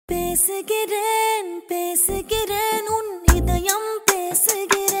பேசுகிறேன் பேசுகிறேன் உன் இதயம்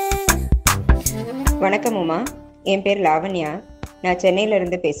பேசுகிறேன். வணக்கம் உமா, என் பேர் லாவண்யா. நான்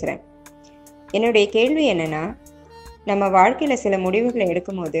சென்னையிலேருந்து பேசுகிறேன். என்னுடைய கேள்வி என்னென்னா, நம்ம வாழ்க்கையில் சில முடிவுகளை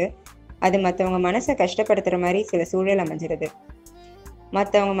எடுக்கும்போது அது மற்றவங்க மனசை கஷ்டப்படுத்துகிற மாதிரி சில சூழல் அமைஞ்சிருது.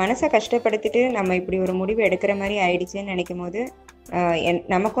 மற்றவங்க மனசை கஷ்டப்படுத்திட்டு நம்ம இப்படி ஒரு முடிவு எடுக்கிற மாதிரி ஆயிடுச்சுன்னு நினைக்கும் போது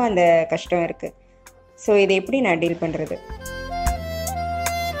நமக்கும் அந்த கஷ்டம் இருக்குது. ஸோ இதை எப்படி நான் டீல் பண்ணுறது?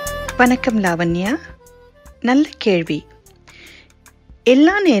 வணக்கம் லாவண்யா, நல்ல கேள்வி.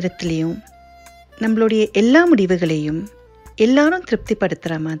 எல்லா நேரத்துலேயும் நம்மளுடைய எல்லா முடிவுகளையும் எல்லாரும்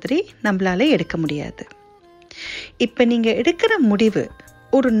திருப்திப்படுத்துகிற மாதிரி நம்மளால எடுக்க முடியாது. இப்போ நீங்கள் எடுக்கிற முடிவு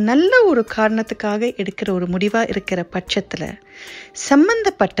ஒரு நல்ல ஒரு காரணத்துக்காக எடுக்கிற ஒரு முடிவாக இருக்கிற பட்சத்தில்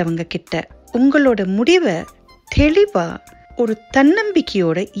சம்பந்தப்பட்டவங்க கிட்ட உங்களோட முடிவை தெளிவாக ஒரு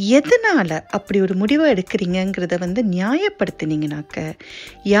தன்னம்பிக்கையோட எதனால் அப்படி ஒரு முடிவை எடுக்கிறீங்கிறத நியாயப்படுத்தினீங்கனாக்க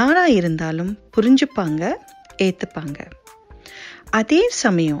யாராக இருந்தாலும் புரிஞ்சுப்பாங்க, ஏற்றுப்பாங்க. அதே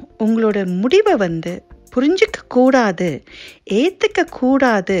சமயம் உங்களோட முடிவை புரிஞ்சிக்க கூடாது, ஏற்றுக்க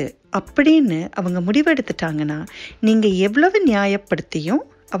கூடாது அப்படின்னு அவங்க முடிவெடுத்துட்டாங்கன்னா நீங்கள் எவ்வளவு நியாயப்படுத்தியும்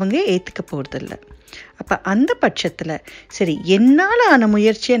அவங்க ஏற்றுக்க போகிறதில்ல. அப்போ அந்த பட்சத்தில் சரி, என்னால் ஆன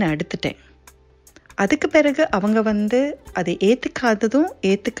முயற்சியை நான் எடுத்துட்டேன், அதுக்கு பிறகு அவங்க அதை ஏற்றுக்காததும்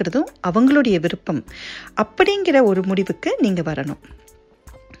ஏற்றுக்கிறதும் அவங்களுடைய விருப்பம் அப்படிங்கிற ஒரு முடிவுக்கு நீங்கள் வரணும்.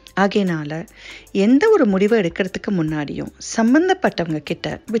 ஆகையினால எந்த ஒரு முடிவை எடுக்கிறதுக்கு முன்னாடியும் சம்பந்தப்பட்டவங்க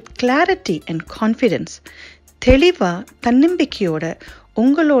கிட்ட வித் கிளாரிட்டி அண்ட் கான்ஃபிடென்ஸ் தெளிவாக தன்னம்பிக்கையோட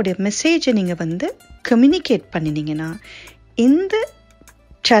உங்களோட மெசேஜை நீங்கள் கம்யூனிகேட் பண்ணினீங்கன்னா இந்த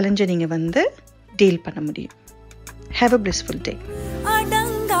சேலஞ்சை நீங்கள் டீல் பண்ண முடியும். Have a blissful day.